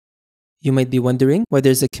You might be wondering why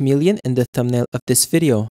there's a chameleon in the thumbnail of this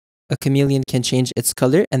video. A chameleon can change its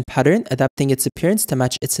color and pattern, adapting its appearance to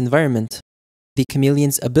match its environment. The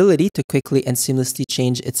chameleon's ability to quickly and seamlessly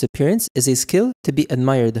change its appearance is a skill to be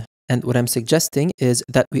admired. And what I'm suggesting is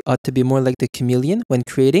that we ought to be more like the chameleon when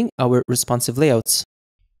creating our responsive layouts.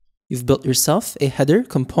 You've built yourself a header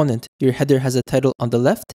component. Your header has a title on the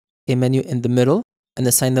left, a menu in the middle, and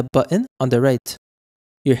a sign up button on the right.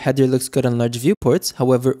 Your header looks good on large viewports.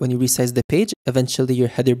 However, when you resize the page, eventually your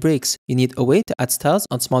header breaks. You need a way to add styles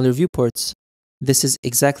on smaller viewports. This is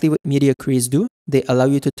exactly what media queries do. They allow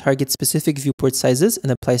you to target specific viewport sizes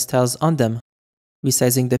and apply styles on them.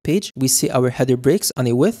 Resizing the page, we see our header breaks on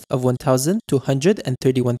a width of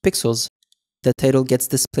 1231 pixels. The title gets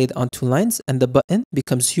displayed on 2 lines and the button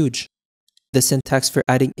becomes huge. The syntax for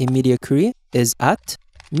adding a media query is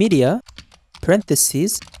 @media,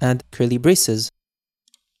 parentheses, and curly braces.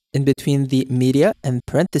 In between the media and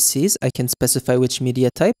parentheses, I can specify which media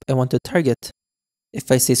type I want to target.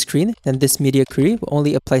 If I say screen, then this media query will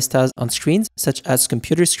only apply styles on screens such as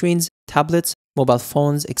computer screens, tablets, mobile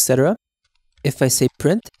phones, etc. If I say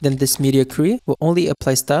print, then this media query will only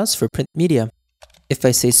apply styles for print media. If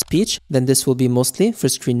I say speech, then this will be mostly for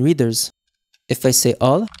screen readers. If I say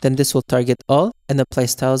all, then this will target all and apply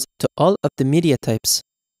styles to all of the media types.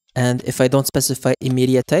 And if I don't specify a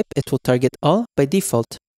media type, it will target all by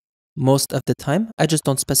default. Most of the time, I just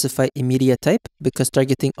don't specify a media type because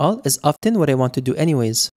targeting all is often what I want to do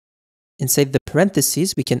anyways. Inside the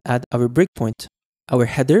parentheses, we can add our breakpoint. Our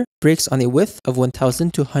header breaks on a width of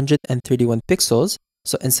 1231 pixels,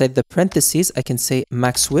 so inside the parentheses, I can say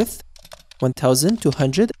max width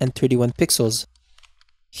 1231 pixels.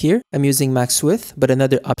 Here, I'm using max width, but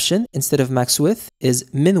another option instead of max width is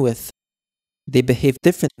min width. They behave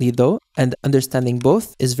differently though, and understanding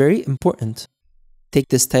both is very important. Take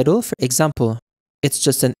this title for example. It's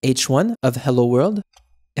just an H1 of Hello World.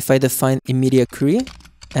 If I define a media query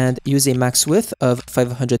and use a max width of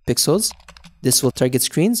 500 pixels, this will target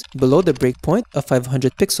screens below the breakpoint of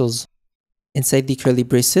 500 pixels. Inside the curly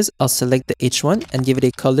braces, I'll select the H1 and give it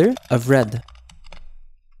a color of red.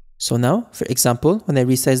 So now, for example, when I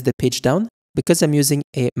resize the page down, because I'm using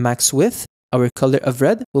a max width, our color of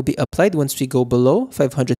red will be applied once we go below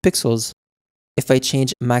 500 pixels. If I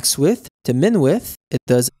change max width to min width, it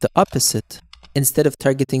does the opposite. Instead of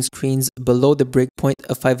targeting screens below the breakpoint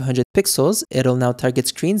of 500 pixels, it'll now target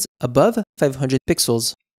screens above 500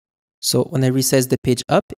 pixels. So when I resize the page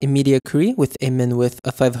up, a media query with a min width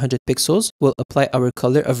of 500 pixels will apply our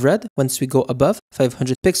color of red once we go above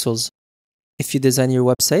 500 pixels. If you design your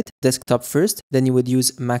website desktop first, then you would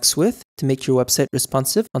use max width to make your website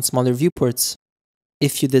responsive on smaller viewports.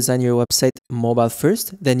 If you design your website mobile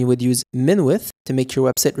first, then you would use min width to make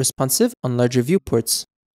your website responsive on larger viewports.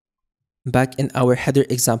 Back in our header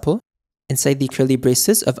example, inside the curly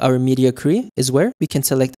braces of our media query is where we can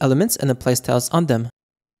select elements and apply styles on them.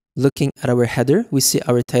 Looking at our header, we see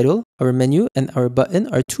our title, our menu, and our button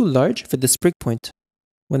are too large for this breakpoint.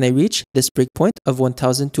 When I reach this breakpoint of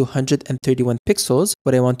 1231 pixels,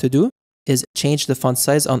 what I want to do is change the font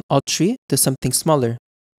size on Alt-3 to something smaller.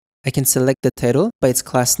 I can select the title by its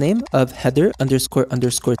class name of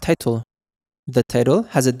header__title. The title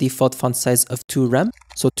has a default font size of 2 rem,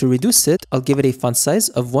 so to reduce it, I'll give it a font size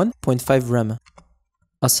of 1.5 rem.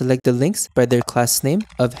 I'll select the links by their class name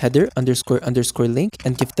of header__link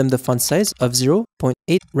and give them the font size of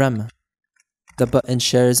 0.8 rem. The button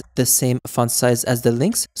shares the same font size as the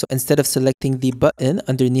links, so instead of selecting the button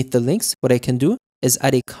underneath the links, what I can do is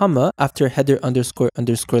add a comma after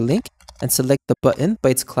header__link and select the button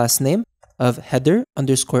by its class name of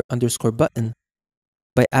header__button.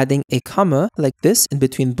 By adding a comma like this in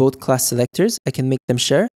between both class selectors, I can make them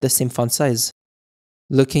share the same font size.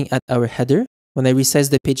 Looking at our header, when I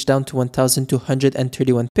resize the page down to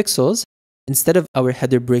 1231 pixels, instead of our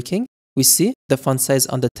header breaking, we see the font size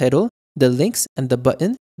on the title, the links, and the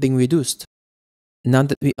button being reduced. Now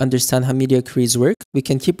that we understand how media queries work, we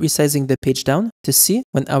can keep resizing the page down to see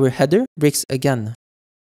when our header breaks again.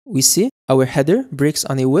 We see our header breaks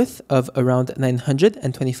on a width of around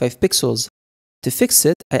 925 pixels. To fix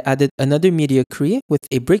it, I added another media query with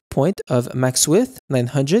a breakpoint of max width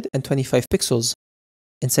 925 pixels.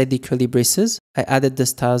 Inside the curly braces, I added the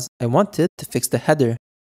styles I wanted to fix the header,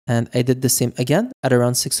 and I did the same again at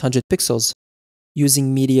around 600 pixels.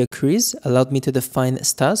 Using media queries allowed me to define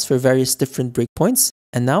styles for various different breakpoints,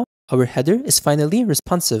 and now our header is finally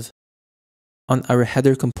responsive. On our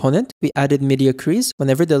header component, we added media queries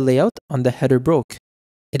whenever the layout on the header broke.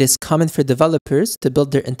 It is common for developers to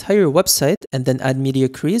build their entire website and then add media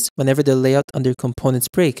queries whenever the layout on their components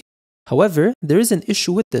break. However, there is an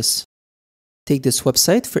issue with this. Take this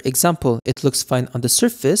website, for example, it looks fine on the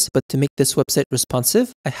surface, but to make this website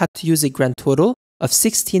responsive, I had to use a grand total of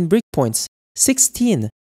 16 breakpoints. 16!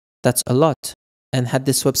 That's a lot. And had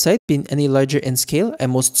this website been any larger in scale, I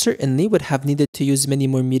most certainly would have needed to use many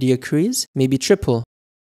more media queries, maybe triple.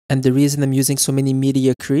 And the reason I'm using so many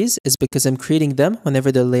media queries is because I'm creating them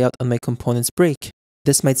whenever the layout on my components break.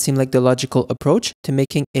 This might seem like the logical approach to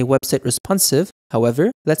making a website responsive.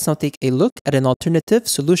 However, let's now take a look at an alternative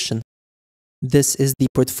solution. This is the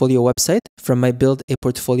portfolio website from my Build a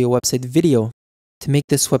Portfolio Website video. To make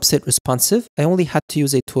this website responsive, I only had to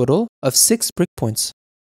use a total of 6 breakpoints.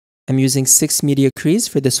 I'm using 6 media queries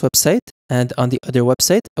for this website, and on the other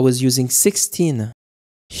website, I was using 16.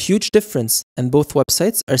 Huge difference, and both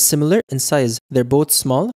websites are similar in size. They're both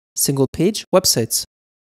small, single-page websites.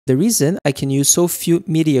 The reason I can use so few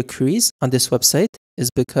media queries on this website is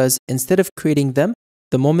because instead of creating them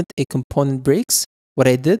the moment a component breaks, what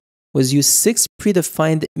I did was use 6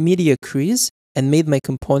 predefined media queries and made my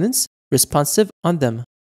components responsive on them.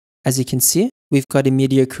 As you can see, we've got a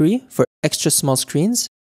media query for extra small screens,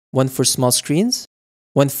 one for small screens,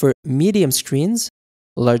 one for medium screens,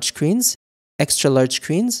 large screens, extra large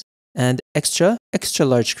screens, and extra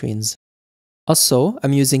large screens. Also,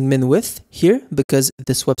 I'm using min width here because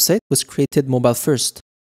this website was created mobile first.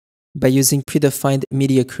 By using predefined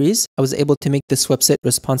media queries, I was able to make this website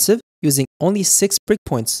responsive using only 6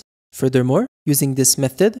 breakpoints. Furthermore, using this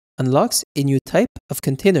method unlocks a new type of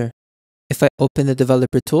container. If I open the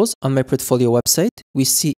developer tools on my portfolio website, we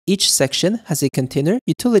see each section has a container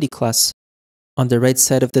utility class. On the right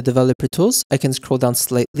side of the developer tools, I can scroll down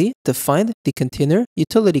slightly to find the container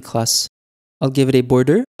utility class. I'll give it a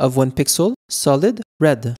border of 1 pixel, solid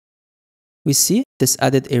red. We see this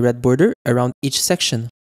added a red border around each section.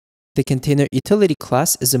 The container utility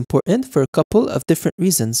class is important for a couple of different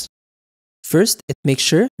reasons. First, it makes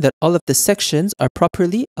sure that all of the sections are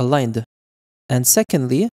properly aligned. And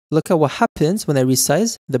secondly, look at what happens when I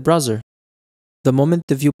resize the browser. The moment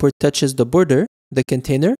the viewport touches the border, the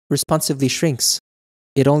container responsively shrinks.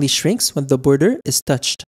 It only shrinks when the border is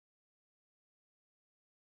touched.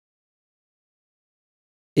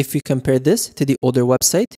 If we compare this to the older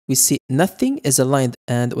website, we see nothing is aligned,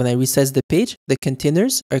 and when I resize the page, the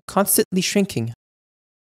containers are constantly shrinking.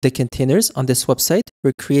 The containers on this website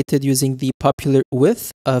were created using the popular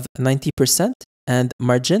width of 90% and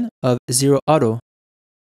margin of 0 auto.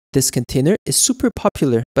 This container is super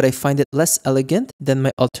popular, but I find it less elegant than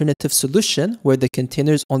my alternative solution where the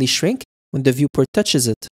containers only shrink when the viewport touches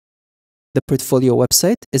it. The portfolio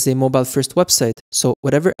website is a mobile-first website, so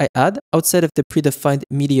whatever I add outside of the predefined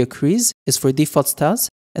media queries is for default styles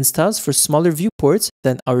and styles for smaller viewports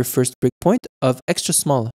than our first breakpoint of extra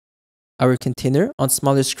small. Our container on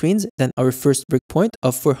smaller screens than our first breakpoint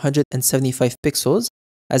of 475 pixels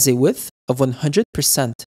has a width of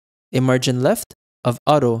 100%, a margin left of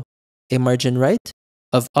auto, a margin right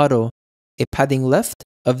of auto, a padding left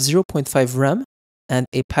of 0.5 rem, and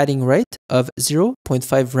a padding right of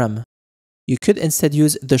 0.5 rem. You could instead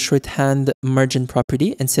use the shorthand margin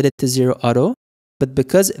property and set it to 0 auto, but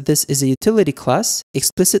because this is a utility class,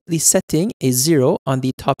 explicitly setting a 0 on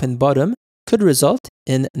the top and bottom could result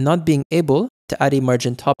in not being able to add a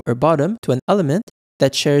margin top or bottom to an element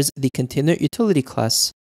that shares the container utility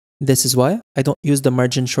class. This is why I don't use the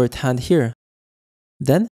margin shorthand here.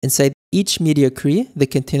 Then, inside each media query, the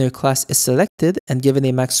container class is selected and given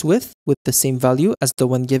a max width with the same value as the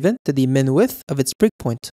one given to the min width of its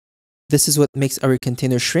breakpoint. This is what makes our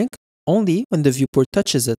container shrink only when the viewport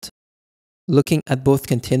touches it. Looking at both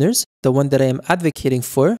containers, the one that I am advocating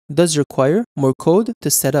for does require more code to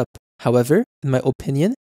set up. However, in my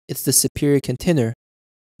opinion, it's the superior container.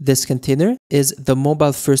 This container is the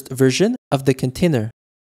mobile-first version of the container.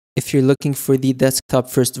 If you're looking for the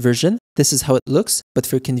desktop-first version, this is how it looks, but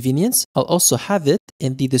for convenience, I'll also have it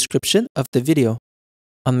in the description of the video.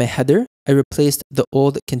 On my header, I replaced the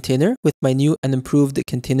old container with my new and improved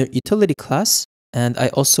container utility class, and I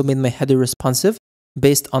also made my header responsive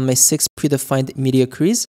based on my 6 predefined media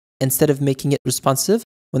queries instead of making it responsive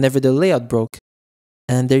whenever the layout broke.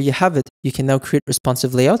 And there you have it. You can now create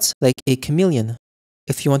responsive layouts like a Chameleon.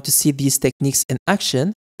 If you want to see these techniques in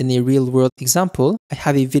action in a real-world example, I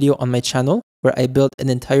have a video on my channel where I built an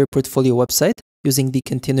entire portfolio website using the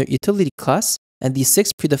container utility class and the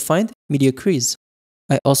 6 predefined media queries.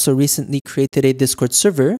 I also recently created a Discord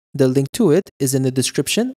server. The link to it is in the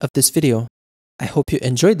description of this video. I hope you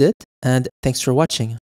enjoyed it, and thanks for watching.